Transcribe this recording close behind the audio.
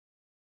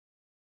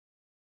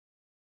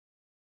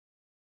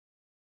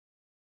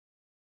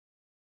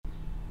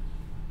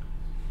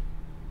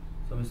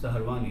Mr.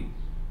 Harwani,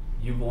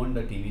 you own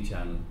the TV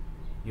channel,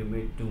 you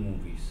made 2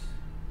 movies,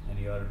 and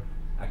you are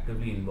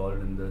actively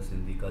involved in the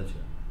Sindhi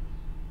culture.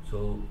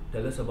 So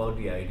tell us about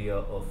the idea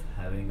of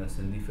having a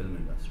Sindhi film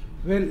industry.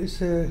 Well,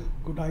 it's a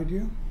good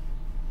idea.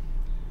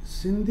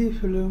 Sindhi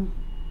film,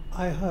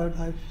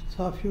 I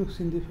saw a few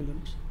Sindhi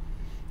films,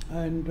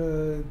 and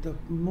the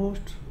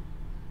most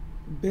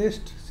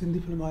best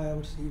Sindhi film I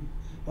ever seen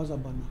was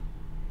Abana.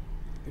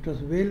 It was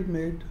well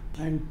made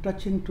and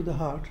touching to the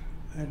heart,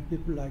 and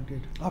people liked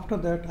it. After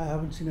that, I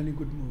haven't seen any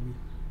good movie,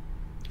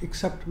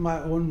 except my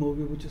own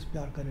movie, which is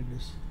Pyar Kare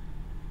Dis.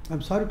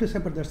 I'm sorry to say,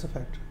 but that's a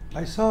fact.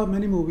 I saw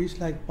many movies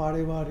like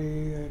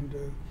Padewari, and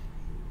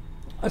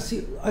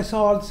I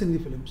saw all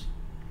Sindhi films,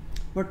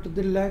 but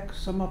they lack,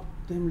 some of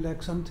them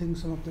lack something,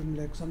 some of them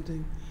lack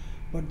something.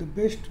 But the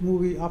best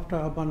movie after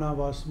Abana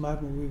was my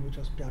movie, which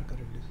was Pyar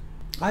Kare Dis.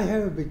 I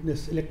have a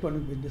business,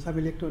 electronic business. I'm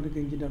an electronic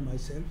engineer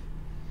myself,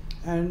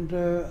 and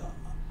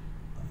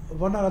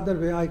one or other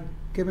way I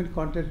came in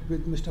contact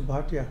with Mr.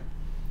 Bhatia,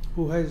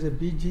 who has a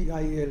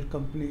BGIL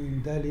company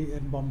in Delhi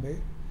and Bombay,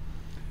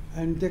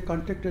 and they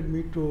contacted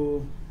me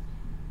to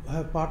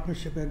have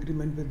partnership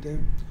agreement with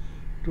them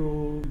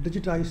to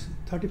digitize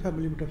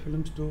 35mm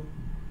films to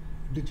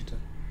digital.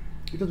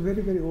 It was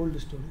very, very old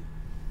story,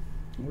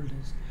 old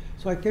days.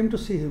 So I came to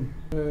see him.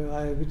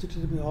 I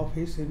visited his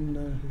office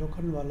in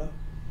Lokhandwala,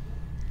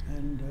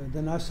 and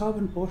then I saw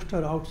one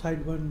poster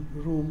outside one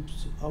room,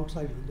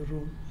 outside the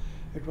room.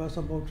 It was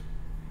about,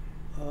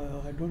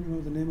 I don't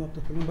know the name of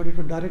the film, but it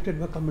was directed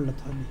by Kamal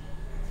Nathani.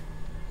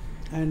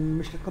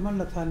 And Mr. Kamal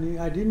Nathani,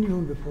 I didn't know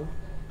him before.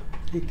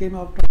 He came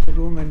out of the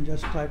room and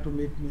just tried to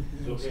meet me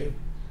and said,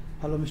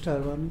 "Hello, Mr.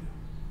 Harwani,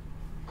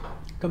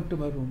 come to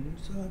my room."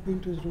 So I've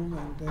been to his room,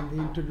 and then he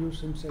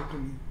introduced himself to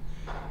me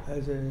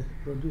as a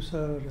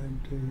producer, and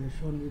he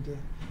shown me the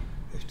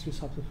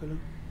histories of the film.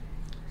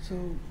 So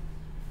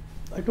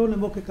I told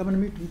him, "Okay, come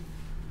and meet me."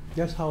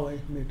 That's how I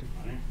met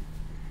him.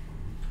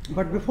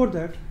 But before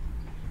that,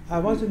 I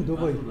was in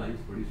Dubai,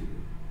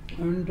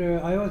 and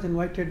I was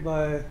invited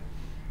by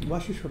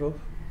Vashi Shroff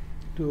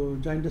to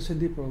join the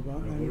Sindhi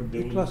program, and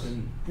it was,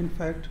 in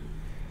fact,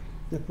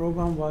 the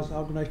program was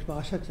organized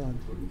by Asha Chand,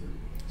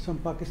 some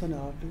Pakistani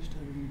artist,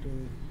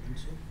 and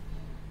so.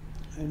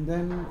 And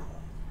then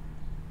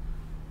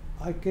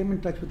I came in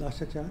touch with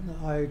Asha Chand.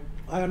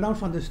 I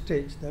announced on the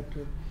stage that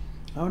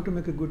I want to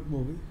make a good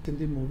movie,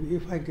 Sindhi movie,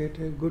 if I get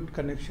a good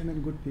connection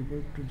and good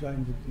people to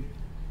join with me.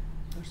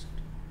 That's it.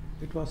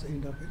 It was the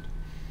end of it.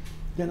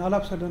 Then all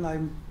of a sudden I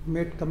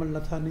met Kamal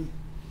Nathani,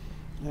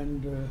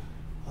 and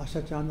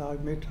Asha Chand. I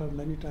met her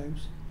many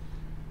times.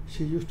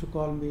 She used to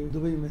call me,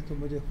 Dubai mein to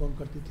mujhe phone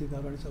karti thi,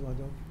 Harwani sahab aa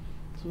jao.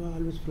 So I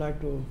always fly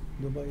to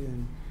Dubai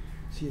and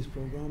see his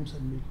programs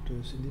and meet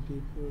Sindhi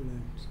people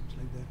and something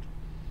like that.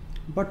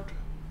 But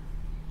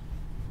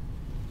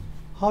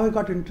how I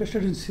got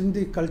interested in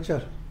Sindhi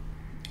culture,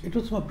 it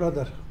was my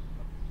brother,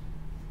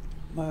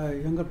 my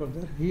younger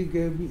brother. He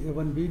gave me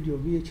one video,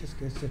 VHS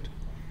cassette.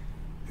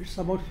 It's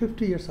about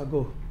 50 years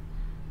ago,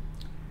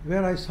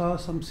 where I saw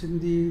some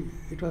Sindhi,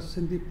 it was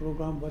Sindhi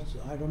program, but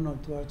I don't know,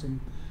 it was in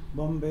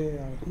Bombay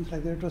or something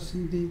like that. It was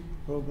Sindhi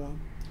program,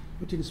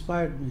 which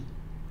inspired me.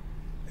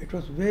 It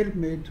was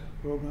well-made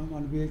program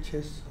on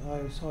VHS.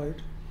 I saw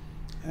it,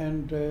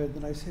 and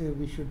then I said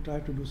we should try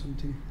to do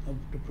something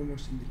to promote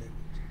Sindhi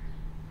language.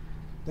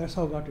 That's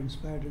how I got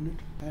inspired in it.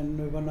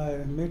 And when I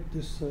met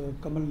this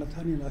Kamal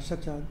Nathani and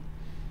Asha Chand,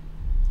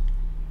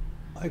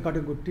 I got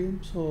a good team,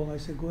 so I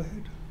said, go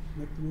ahead,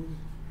 make the movie.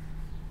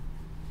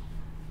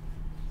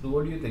 So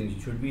what do you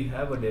think? Should we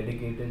have a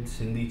dedicated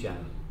Sindhi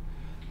channel?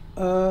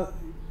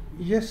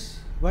 Yes,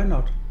 why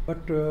not?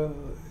 But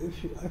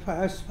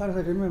as far as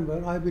I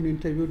remember, I've been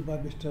interviewed by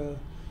Mr.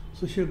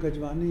 Sushil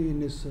Gajwani in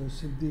his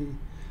Sindhi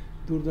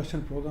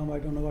Doordarshan program, I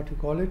don't know what you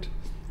call it.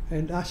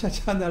 And Asha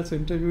Chand also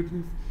interviewed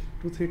me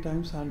 2-3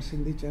 times on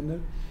Sindhi channel.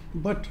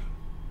 But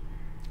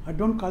I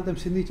don't call them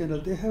Sindhi channel.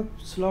 They have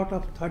slot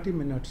of 30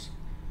 minutes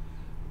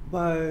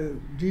by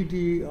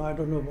DD, I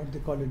don't know what they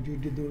call it,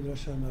 DD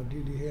Doordarshan or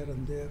DD here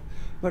and there.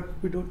 But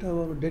we don't have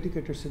a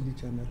dedicated Sindhi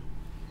channel.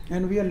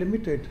 And we are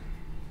limited.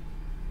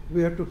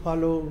 We have to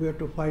follow, we have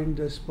to find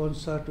a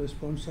sponsor to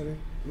sponsor it.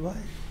 Why?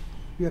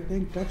 We are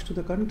paying tax to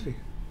the country.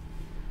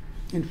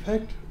 In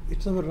fact,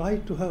 it's our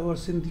right to have our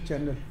Sindhi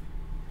channel.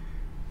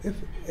 If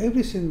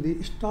every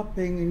Sindhi stop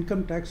paying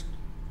income tax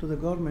to the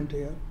government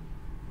here,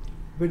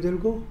 where they'll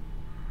go?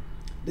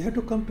 They have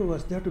to come to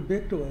us, they have to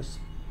beg to us.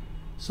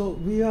 So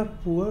we are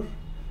poor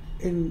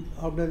in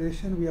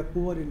organization, we are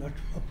poor in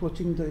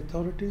approaching the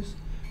authorities,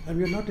 and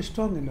we are not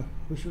strong enough.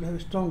 We should have a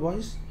strong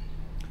voice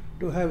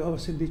to have our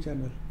Sindhi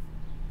channel.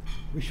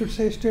 We should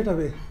say straight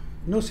away,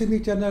 no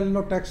Sindhi channel,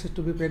 no taxes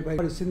to be paid by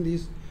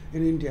Sindhis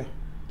in India.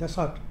 That's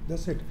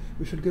it.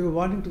 We should give a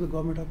warning to the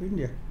government of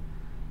India.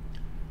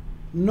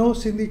 No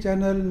Sindhi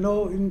channel,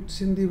 no in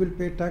Sindhi will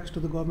pay tax to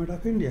the government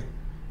of India,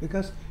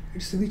 because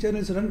its Sindhi channel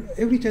is run,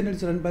 every channel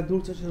is run by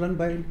Doordarshan, run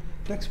by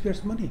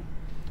taxpayers' money.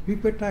 We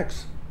pay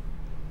tax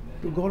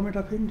to government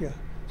of India.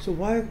 So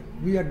why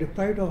we are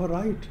deprived of our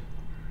right?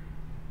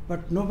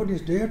 But nobody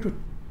is there to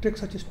take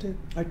such a step.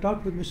 I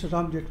talked with Mr.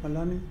 Ram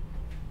Jetmalani.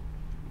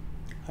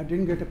 I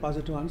didn't get a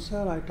positive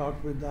answer. I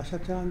talked with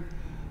Asha Chand.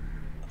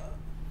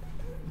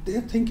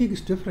 Their thinking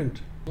is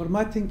different, or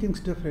my thinking is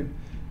different.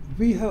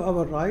 We have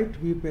our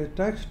right, we pay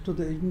tax to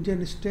the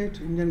Indian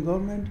state, Indian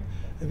government.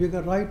 We have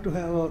a right to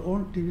have our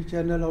own TV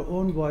channel, our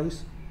own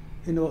voice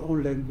in our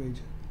own language.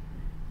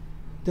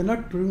 They're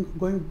not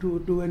going to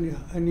do any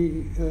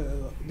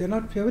they're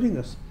not favoring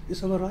us.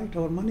 It's our right,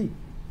 our money.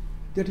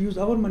 They use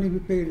our money we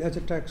pay as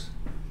a tax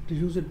to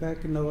use it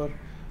back in our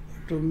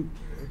to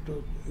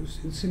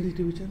Sindhi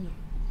TV channel.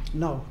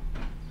 Now,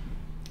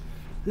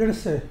 let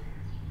us say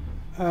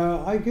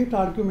I get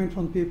argument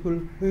from people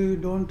who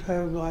don't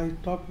have. I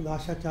talked with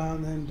Asha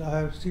Chand and I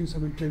have seen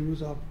some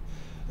interviews of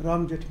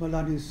Ram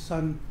Jetmalani's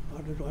son.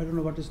 I don't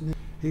know what his name.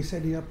 He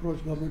said he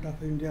approached government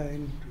of India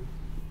and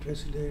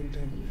president,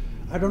 and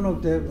I don't know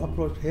if they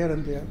approached here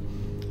and there.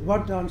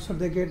 What the answer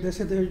they get? They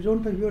say they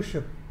don't have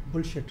viewership.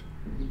 Bullshit.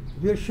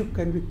 Viewership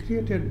can be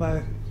created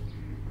by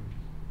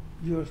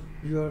your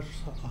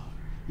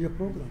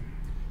program.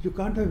 You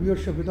can't have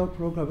viewership without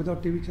program,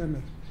 without TV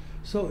channel.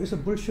 So it's a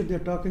bullshit they're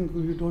talking.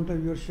 You don't have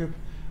viewership.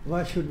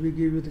 Why should we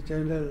give you the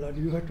channel?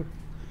 You have to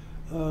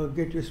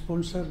get your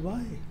sponsor.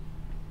 Why?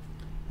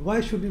 Why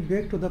should we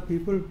beg to the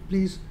people,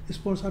 please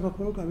sponsor our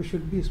program? We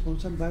should be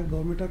sponsored by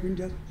Government of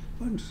India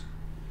funds.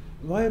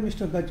 Why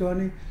Mr.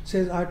 Gajwani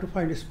says I have to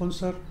find a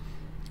sponsor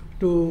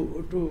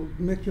to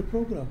make your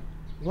program?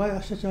 Why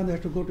Asha Chand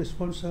has to go to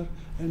sponsor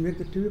and make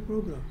the TV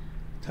program?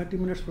 30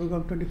 minutes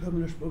program, 25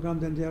 minutes program,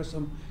 then there are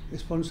some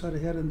sponsor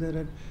here and there.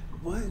 And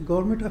why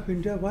Government of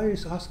India, why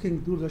is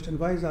asking Doordarshan,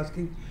 why is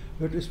asking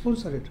we have to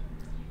sponsor it?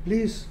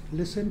 Please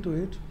listen to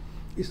it.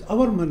 It's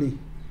our money.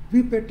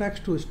 We pay tax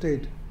to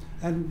state.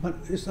 And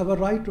it's our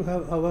right to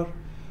have our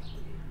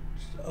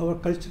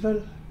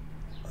cultural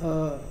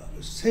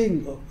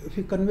saying, if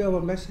we convey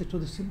our message to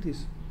the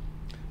Sindhis.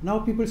 Now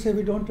people say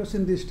we don't have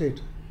Sindhi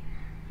state.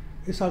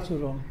 It's also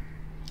wrong.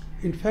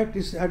 In fact,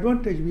 it's an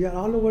advantage. We are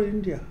all over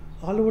India,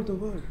 all over the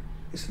world.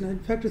 In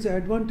fact, it's an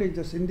advantage.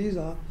 The Sindhis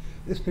are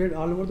spread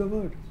all over the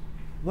world.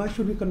 Why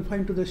should we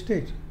confine to the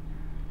state?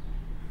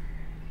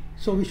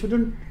 So we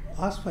shouldn't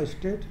ask for a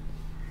state.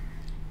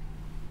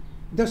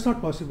 That's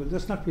not possible.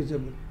 That's not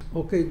feasible.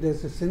 Okay,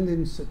 there's a Sindh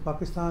in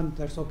Pakistan.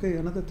 That's okay,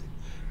 another thing.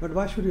 But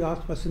why should we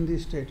ask for Sindhi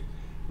state?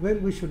 Well,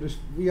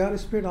 we are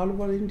spread all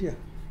over India.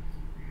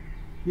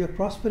 We are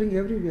prospering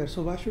everywhere.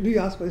 So why should we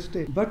ask for a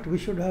state? But we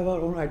should have our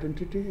own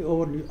identity,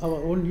 our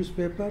own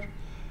newspaper.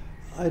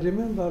 I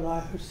remember I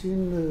had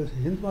seen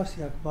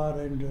Hindwasi Akbar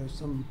and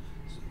some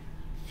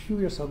few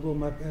years ago.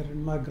 My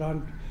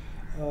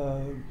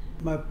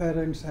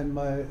parents and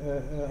my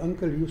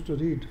uncle used to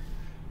read.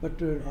 But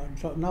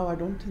now I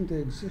don't think they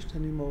exist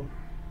anymore.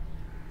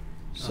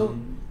 So,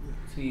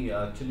 see,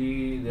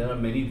 actually, there are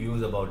many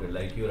views about it.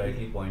 Like you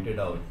rightly pointed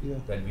out,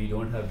 that we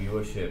don't have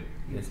viewership.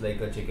 It's like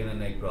a chicken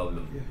and egg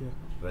problem.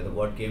 Whether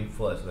what came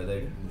first, whether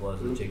it was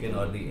the chicken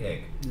or the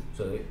egg.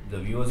 So the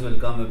viewers will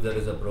come if there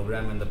is a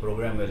program, and the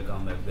program will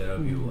come if there are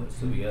viewers.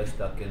 So we are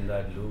stuck in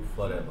that loop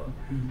forever.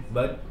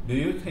 But do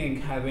you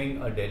think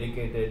having a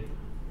dedicated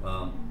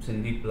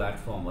Sindhi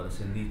platform or a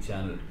Sindhi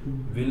channel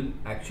will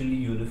actually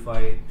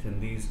unify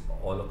Sindhis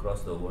all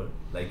across the world?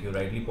 Like you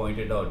rightly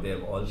pointed out, they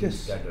have all been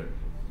scattered.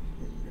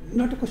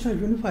 Not a question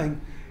of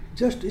unifying,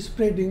 just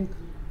spreading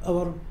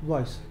our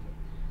voice.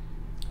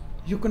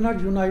 You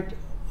cannot unite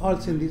all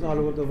Sindhis all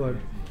over the world,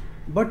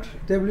 but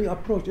they will be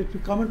approached. It will be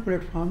a common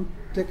platform.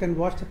 They can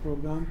watch the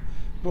program.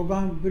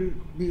 Program will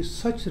be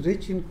such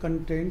rich in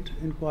content,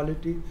 in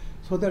quality,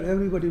 so that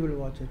everybody will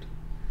watch it.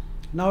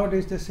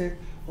 Nowadays they say,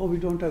 oh, we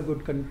don't have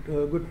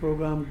good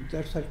program.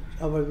 That's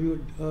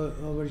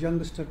our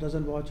youngster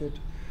doesn't watch it.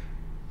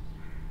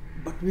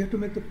 But we have to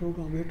make the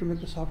program. We have to make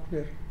the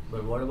software.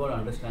 But what about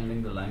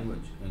understanding the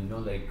language? You know,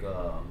 like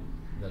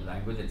the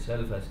language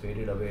itself has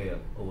faded away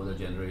over the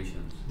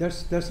generations.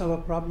 That's our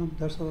problem.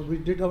 That's what we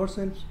did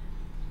ourselves.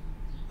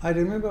 I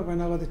remember when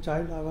I was a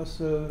child, I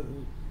was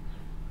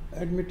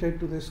admitted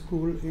to the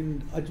school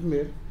in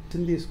Ajmer,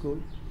 Sindhi school,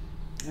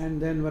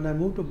 and then when I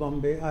moved to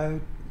Bombay, I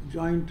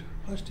joined.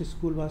 First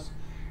school was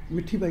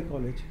Mithibai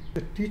College.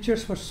 The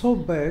teachers were so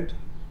bad,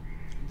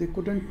 they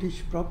couldn't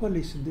teach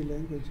properly Sindhi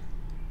language.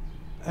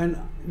 And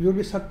you'll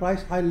be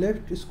surprised, I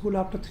left school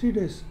after 3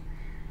 days.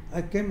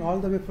 I came all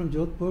the way from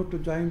Jodhpur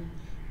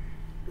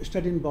to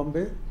study in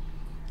Bombay,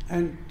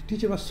 and the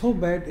teacher was so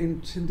bad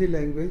in Sindhi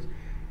language,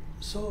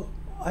 so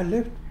I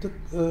left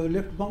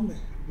Bombay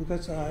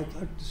because I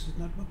thought this is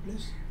not my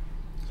place.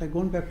 So I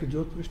gone back to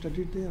Jodhpur,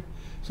 studied there.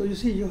 So you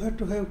see, you have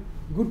to have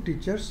good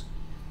teachers,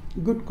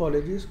 good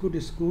colleges,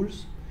 good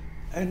schools,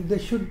 and they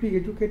should be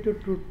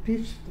educated to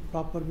teach the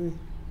proper way.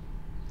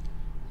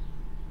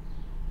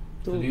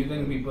 So do you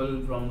think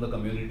people from the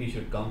community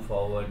should come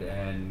forward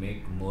and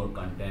make more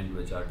content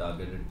which are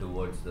targeted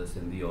towards the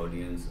Sindhi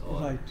audience?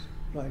 Or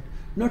Right.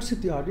 Not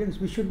Sindhi audience,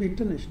 we should be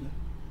international.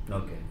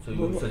 Okay, so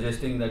you're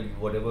suggesting that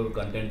whatever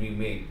content we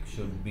make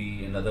should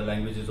be in other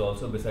languages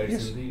also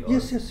besides Sindhi? Or?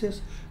 Yes.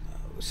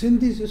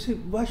 Sindhi, you see,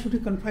 why should we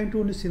confine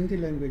to only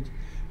Sindhi language?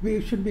 We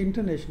should be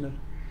international.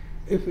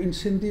 If in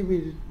Sindhi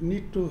we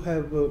need to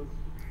have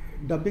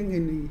dubbing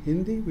in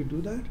Hindi, we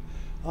do that.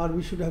 Or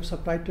we should have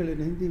subtitle in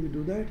Hindi, we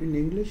do that. In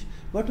English,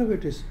 whatever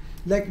it is.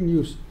 Like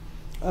news.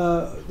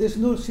 There's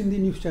no Sindhi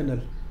news channel.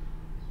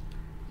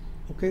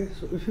 Okay,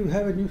 so if you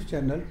have a news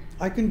channel,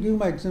 I can give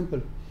my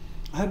example.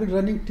 I have been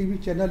running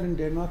TV channel in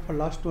Denmark for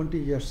last 20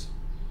 years.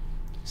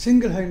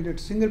 Single-handed,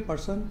 single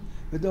person,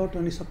 without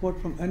any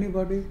support from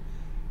anybody.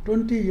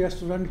 20 years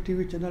to run a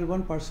TV channel,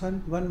 one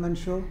person, one man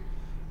show,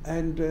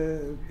 and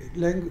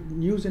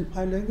news in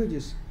 5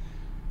 languages.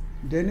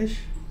 Danish,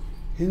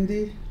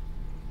 Hindi,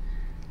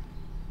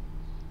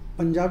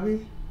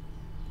 Punjabi,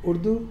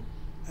 Urdu,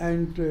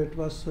 and it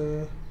was,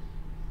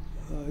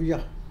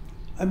 yeah.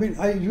 I mean,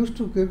 I used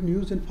to give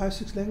news in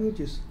 5-6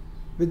 languages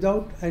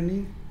without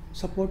any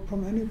support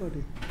from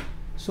anybody.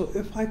 So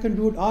if I can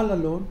do it all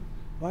alone,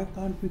 why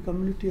can't we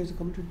community as a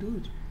community do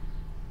it?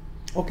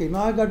 Okay,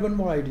 now I got one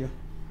more idea.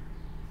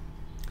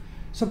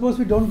 Suppose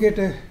we don't get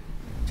a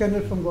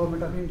channel from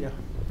Government of India.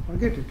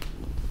 Forget it.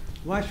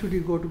 Why should we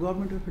go to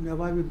Government of India?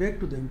 Why we beg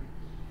to them?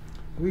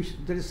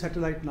 There is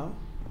satellite now.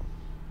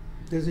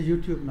 There is a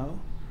YouTube now.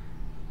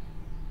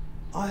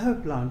 I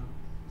have planned.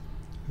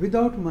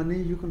 Without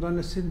money, you can run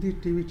a Sindhi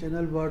TV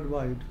channel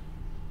worldwide.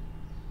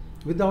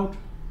 Without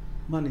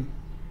money.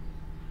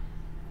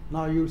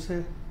 Now you'll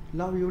say,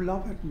 you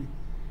laugh at me.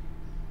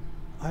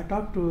 I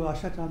talked to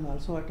Asha Chand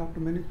also, I talked to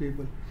many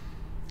people.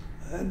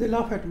 They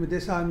laugh at me, they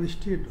say I'm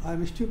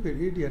a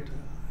stupid idiot.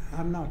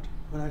 I'm not.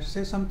 When I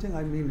say something,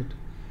 I mean it.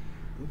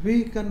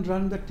 We can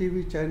run the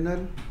TV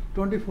channel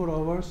 24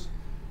 hours,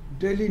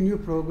 daily new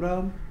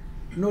program,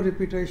 no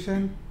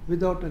repetition,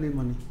 without any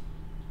money.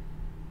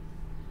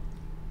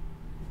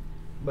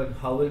 But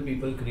how will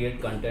people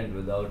create content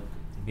without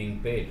being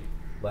paid?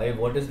 Why?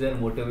 What is their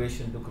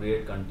motivation to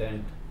create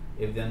content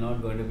if they are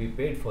not going to be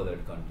paid for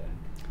that content?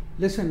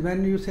 Listen,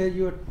 when you say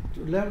you have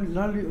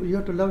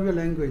to love your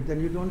language,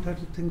 then you don't have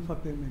to think for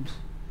payments.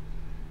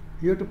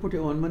 You have to put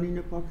your own money in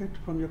your pocket,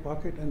 from your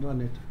pocket, and run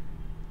it.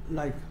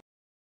 Like,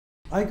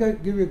 I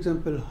can give you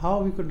example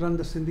how we could run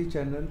the Sindhi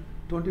channel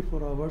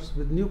 24 hours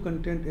with new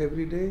content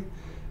every day,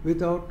 with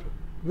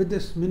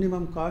this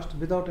minimum cost,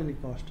 without any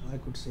cost, I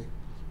could say.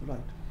 Right.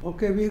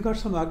 Okay, we got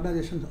some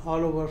organizations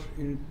all over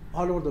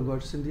the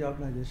world, Sindhi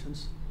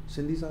organizations.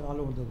 Sindhis are all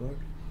over the world.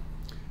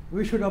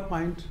 We should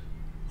appoint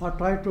or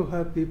try to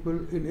have people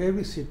in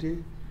every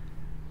city,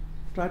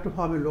 try to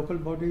form a local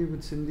body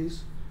with Sindhis,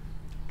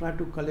 try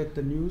to collect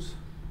the news.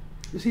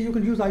 You see, you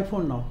can use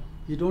iPhone now.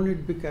 You don't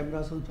need big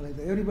cameras or something like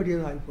that. Everybody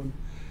has iPhone.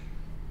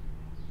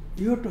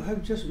 You have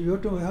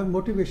to have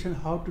motivation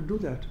how to do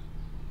that.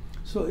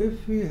 So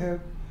if we have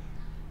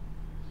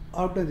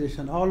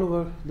organization all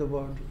over the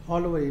world,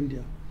 all over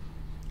India,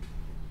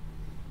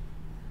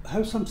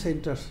 have some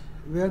centers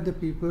where the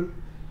people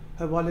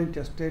have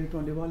volunteers, 10,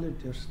 20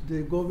 volunteers.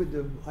 They go with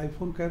the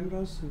iPhone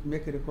cameras,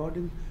 make a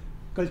recording.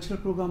 Cultural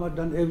programs are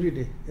done every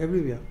day,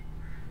 everywhere.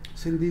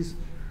 Sindhis,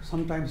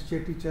 sometimes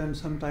Cheti Chand,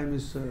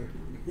 sometimes,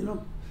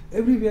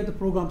 everywhere the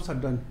programs are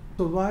done.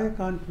 So why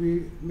can't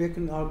we make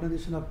an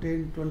organization of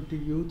 10, 20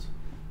 youth?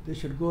 They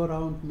should go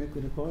around, make a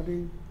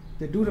recording.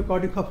 They do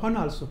recording for fun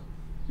also.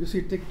 You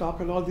see TikTok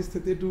and all these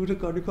things, they do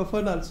recording for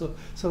fun also.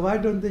 So why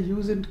don't they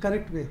use it in the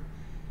correct way?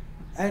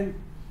 And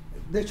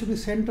there should be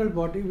central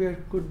body where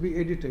it could be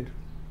edited.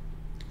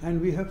 And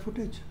we have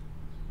footage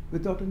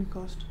without any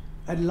cost.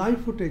 And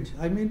live footage,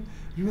 I mean,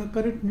 you have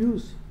current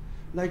news.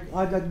 Like,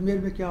 आज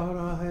अजमेर में क्या हो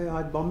रहा है,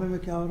 आज बॉम्बे में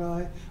क्या हो रहा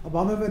है. अब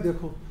बॉम्बे में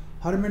देखो,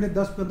 हर महीने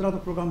 10-15 तो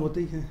प्रोग्राम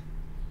होते ही हैं.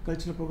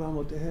 कल्चरल प्रोग्राम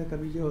होते हैं,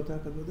 कभी ये होता है,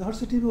 कभी होता है, हर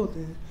सिटी में होते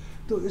हैं.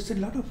 तो इससे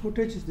lot of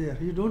footage is there.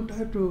 You don't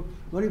have to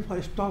worry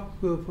for stock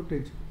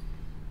footage.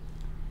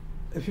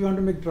 If you want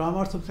to make drama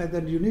or something like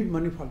that, you need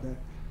money for that.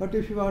 But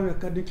if you are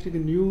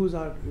connecting news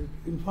or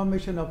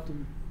information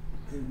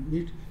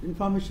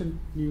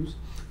news,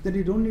 then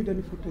you don't need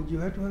any footage. You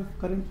have to have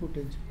current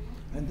footage,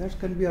 and that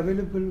can be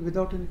available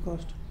without any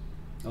cost.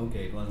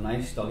 Okay, it was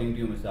nice talking to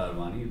you, Mr.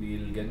 Harwani.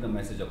 We'll get the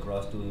message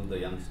across to the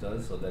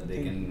youngsters so that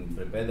they can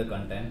prepare the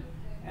content.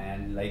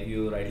 And like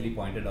you rightly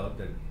pointed out,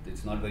 that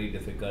it's not very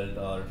difficult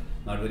or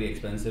not very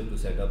expensive to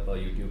set up a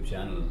YouTube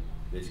channel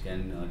which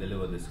can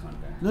deliver this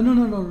content. No.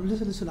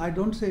 Listen. I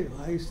don't say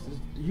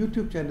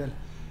YouTube channel,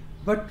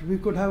 but we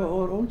could have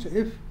our own.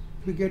 If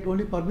we get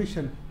only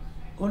permission,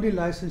 only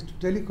license to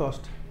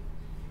telecast,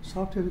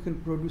 software we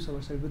can produce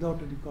ourselves without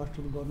any cost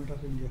to the Government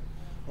of India.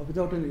 Or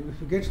without any,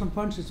 if we get some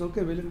funds, it's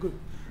okay, well and good.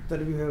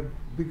 Then we have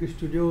big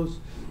studios,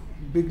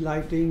 big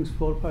lightings,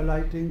 4-5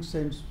 lightings,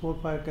 and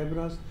 4-5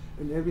 cameras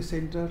in every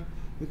center.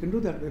 We can do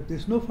that. If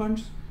there's no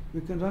funds,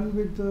 we can run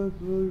with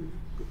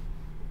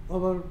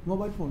our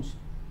mobile phones.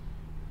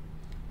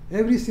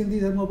 Every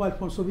Sindhi has mobile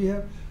phone. So we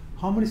have,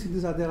 how many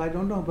Sindhis are there? I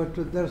don't know, but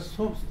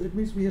it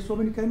means we have so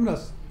many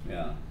cameras.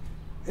 Yeah.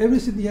 Every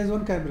Sindhi has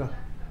one camera.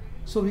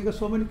 So we got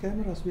so many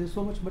cameras, we have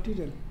so much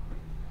material.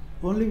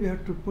 Only we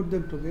have to put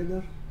them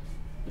together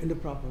in the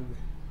proper way.